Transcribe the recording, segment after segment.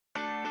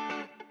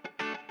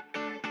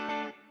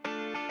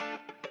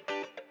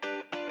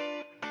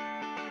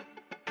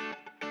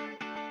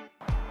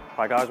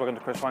Hi guys, welcome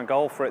to Chris Ryan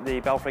Golf. We're at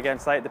the Belfry again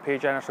today at the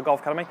PGA National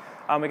Golf Academy.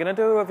 And we're going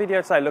to do a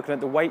video today looking at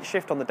the weight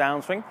shift on the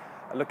downswing,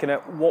 looking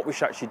at what we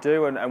should actually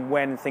do and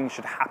when things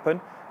should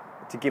happen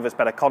to give us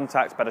better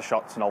contacts, better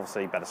shots and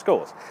obviously better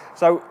scores.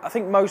 So I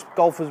think most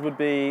golfers would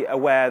be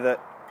aware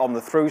that on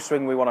the through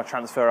swing we want to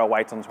transfer our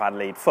weight onto our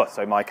lead foot.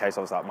 So in my case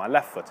I was at my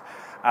left foot.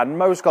 And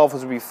most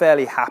golfers would be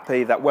fairly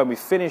happy that when we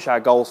finish our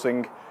golf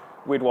swing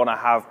we'd want to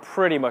have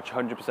pretty much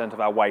 100% of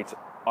our weight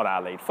on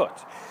our lead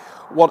foot.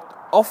 What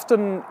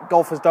often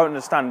golfers don't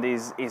understand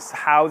is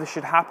how this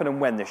should happen and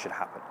when this should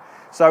happen.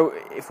 So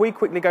if we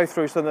quickly go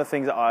through some of the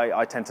things that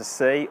I tend to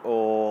see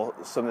or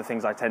some of the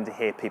things I tend to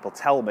hear people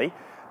tell me,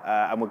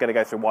 and we're going to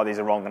go through why these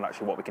are wrong and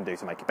actually what we can do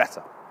to make it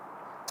better.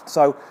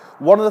 So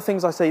one of the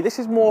things I see, this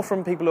is more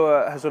from people who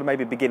are sort of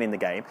maybe beginning the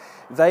game,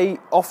 they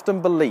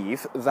often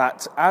believe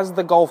that as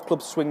the golf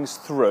club swings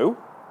through,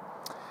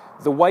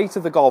 the weight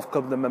of the golf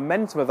club, the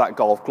momentum of that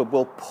golf club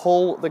will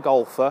pull the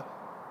golfer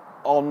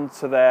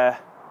onto their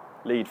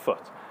lead foot.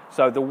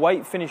 So the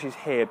weight finishes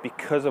here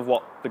because of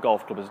what the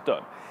golf club has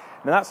done.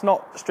 Now that's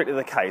not strictly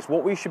the case.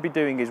 What we should be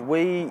doing is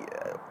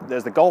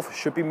as the golfer,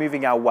 should be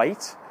moving our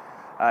weight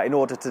in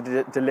order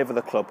to deliver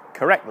the club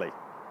correctly.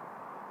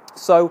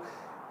 So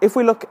if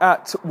we look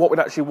at what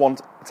we'd actually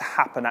want to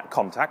happen at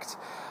contact,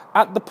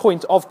 at the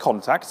point of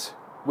contact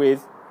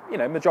with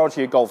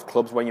majority of golf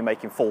clubs when you're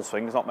making full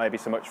swings, not maybe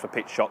so much for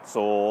pitch shots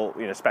or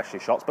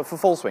specialist shots, but for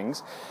full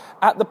swings,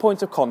 at the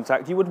point of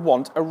contact you would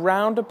want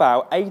around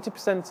about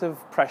 80%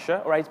 of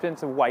pressure or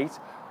 80% of weight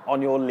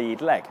on your lead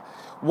leg.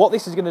 What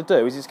this is going to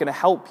do is it's going to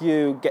help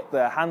you get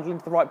the handle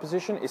into the right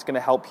position, it's going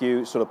to help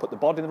you sort of put the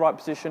body in the right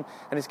position,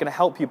 and it's going to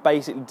help you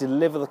basically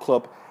deliver the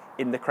club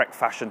in the correct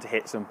fashion to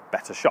hit some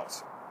better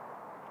shots.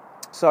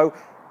 So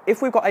if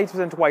we've got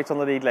 80% weight on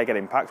the lead leg at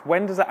impact,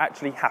 when does that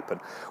actually happen?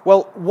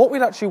 Well, what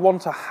we'd actually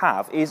want to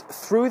have is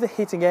through the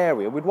hitting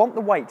area, we'd want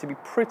the weight to be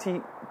pretty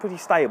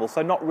stable,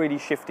 so not really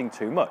shifting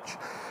too much.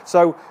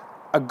 So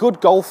a good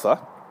golfer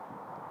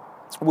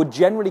would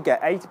generally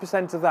get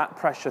 80% of that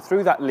pressure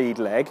through that lead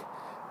leg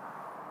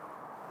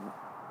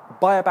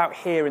by about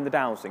here in the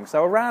downswing.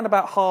 So around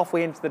about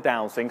halfway into the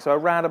downswing, so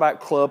around about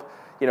club,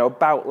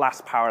 about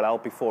last parallel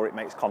before it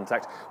makes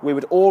contact, we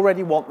would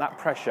already want that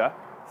pressure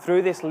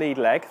through this lead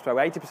leg, so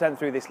 80%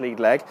 through this lead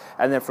leg,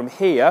 and then from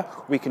here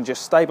we can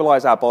just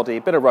stabilise our body,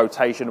 a bit of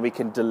rotation, we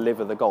can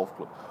deliver the golf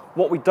club.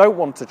 What we don't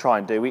want to try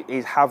and do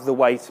is have the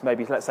weight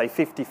maybe, let's say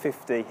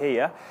 50-50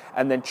 here,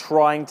 and then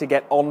trying to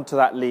get onto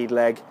that lead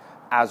leg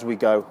as we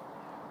go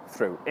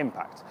through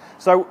impact.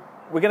 So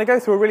we're going to go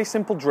through a really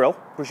simple drill,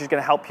 which is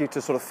going to help you to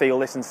sort of feel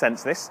this and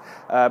sense this.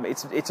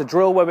 It's a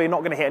drill where we're not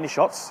going to hit any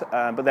shots,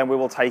 but then we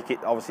will take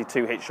it, obviously,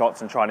 2 hit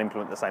shots and try and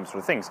implement the same sort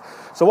of things.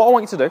 So what I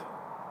want you to do,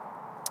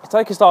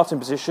 take a starting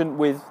position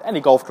with any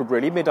golf club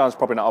really. Mid-iron's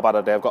probably not a bad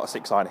idea. I've got a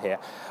 6-iron here.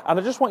 And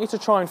I just want you to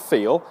try and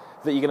feel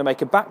that you're going to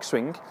make a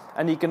backswing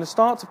and you're going to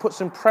start to put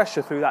some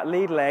pressure through that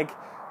lead leg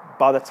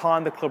by the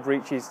time the club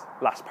reaches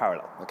last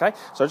parallel. Okay?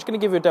 So I'm just going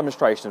to give you a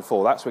demonstration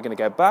for that. So we're going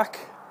to go back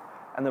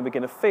and then we're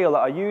going to feel that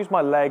I use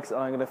my legs and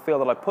I'm going to feel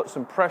that I put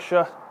some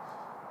pressure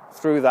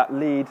through that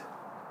lead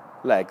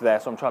leg there.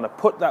 So I'm trying to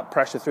put that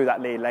pressure through that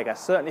lead leg. I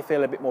certainly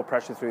feel a bit more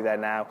pressure through there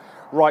now.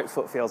 Right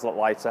foot feels a lot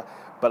lighter,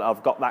 but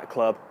I've got that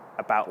club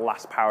about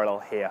last parallel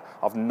here.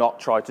 I've not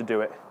tried to do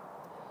it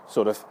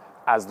sort of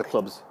as the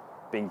club's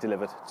being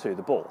delivered to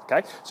the ball.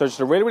 Okay, so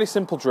just a really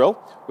simple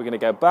drill. We're going to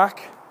go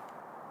back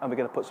and we're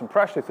going to put some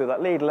pressure through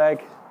that lead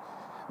leg,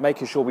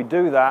 making sure we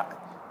do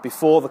that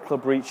before the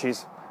club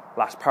reaches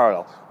last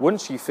parallel.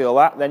 Once you feel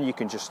that, then you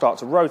can just start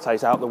to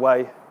rotate out the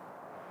way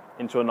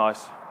into a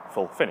nice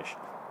full finish.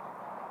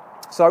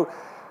 So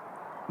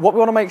what we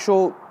want to make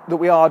sure that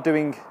we are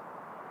doing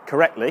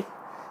correctly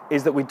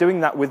is that we're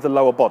doing that with the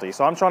lower body.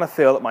 So I'm trying to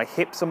feel that my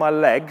hips and my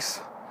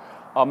legs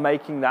are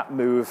making that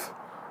move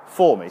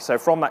for me. So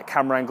from that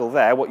camera angle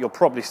there, what you'll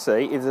probably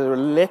see is a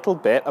little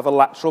bit of a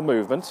lateral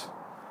movement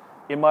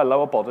in my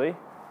lower body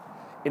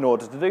in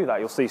order to do that.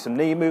 You'll see some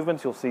knee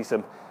movement, you'll see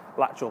some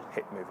lateral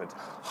hip movement.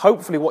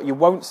 Hopefully what you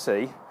won't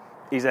see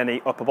is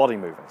any upper body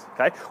movement.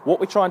 Okay?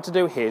 What we're trying to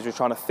do here is we're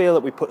trying to feel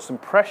that we put some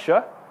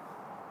pressure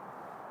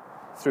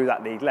through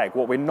that lead leg.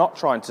 What we're not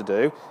trying to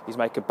do is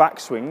make a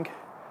backswing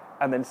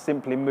and then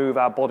simply move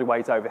our body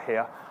weight over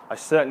here. I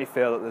certainly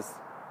feel that there's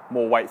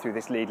more weight through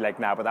this lead leg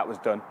now, but that was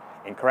done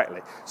incorrectly.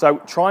 So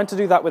trying to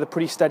do that with a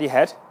pretty steady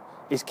head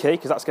is key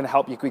because that's going to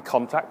help you with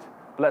contact.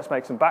 But let's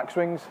make some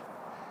backswings,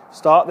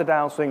 start the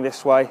downswing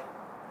this way,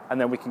 and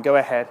then we can go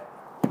ahead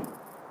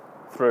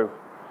through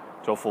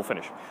to a full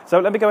finish. So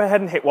let me go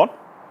ahead and hit one.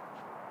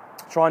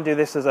 Try and do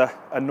this as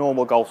a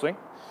normal golf swing.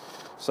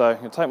 So I'm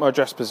going to take my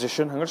address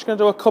position. I'm just going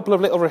to do a couple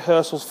of little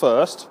rehearsals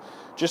first,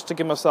 just to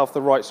give myself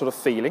the right sort of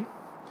feeling.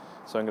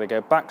 So I'm going to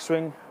go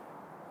backswing,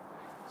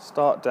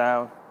 start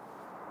down,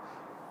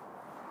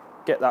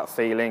 get that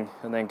feeling,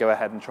 and then go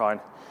ahead and try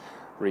and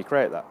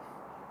recreate that.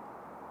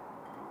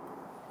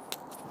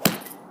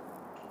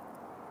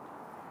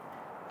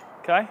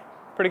 Okay,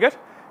 pretty good.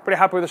 Pretty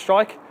happy with the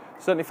strike.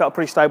 Certainly felt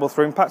pretty stable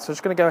through impact, so I'm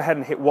just going to go ahead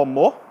and hit one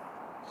more.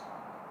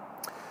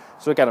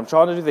 So again, I'm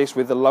trying to do this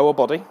with the lower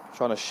body,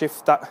 trying to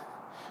shift that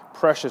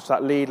pressure to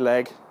that lead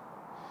leg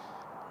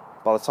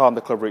by the time the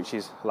club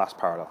reaches last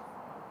parallel.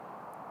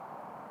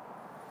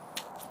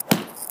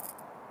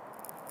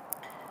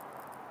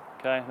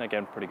 Okay, and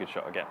again, pretty good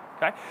shot again.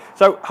 Okay,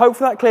 so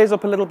hopefully that clears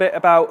up a little bit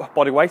about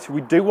body weight.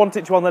 We do want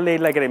it to on the lead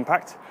leg at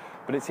impact,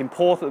 but it's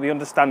important that we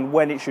understand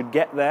when it should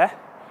get there.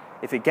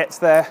 If it gets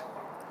there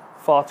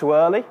far too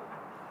early,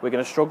 we're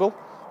going to struggle,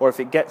 or if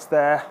it gets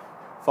there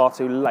far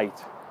too late,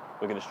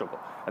 we're going to struggle.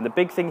 And the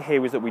big thing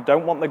here is that we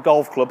don't want the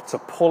golf club to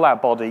pull our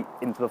body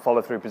into the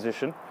follow-through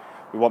position.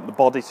 We want the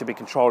body to be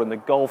controlling the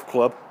golf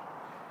club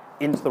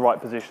into the right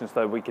position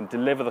so we can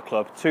deliver the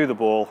club to the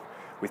ball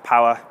with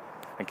power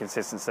and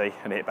consistency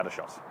and hit better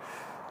shots.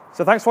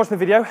 So thanks for watching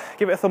the video.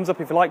 Give it a thumbs up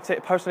if you liked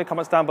it. Post any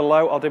comments down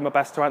below. I'll do my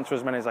best to answer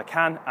as many as I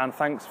can. And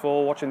thanks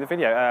for watching the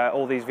video.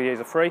 All these videos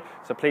are free,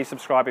 so please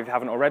subscribe if you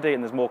haven't already,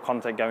 and there's more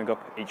content going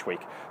up each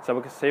week. So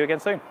we'll see you again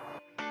soon.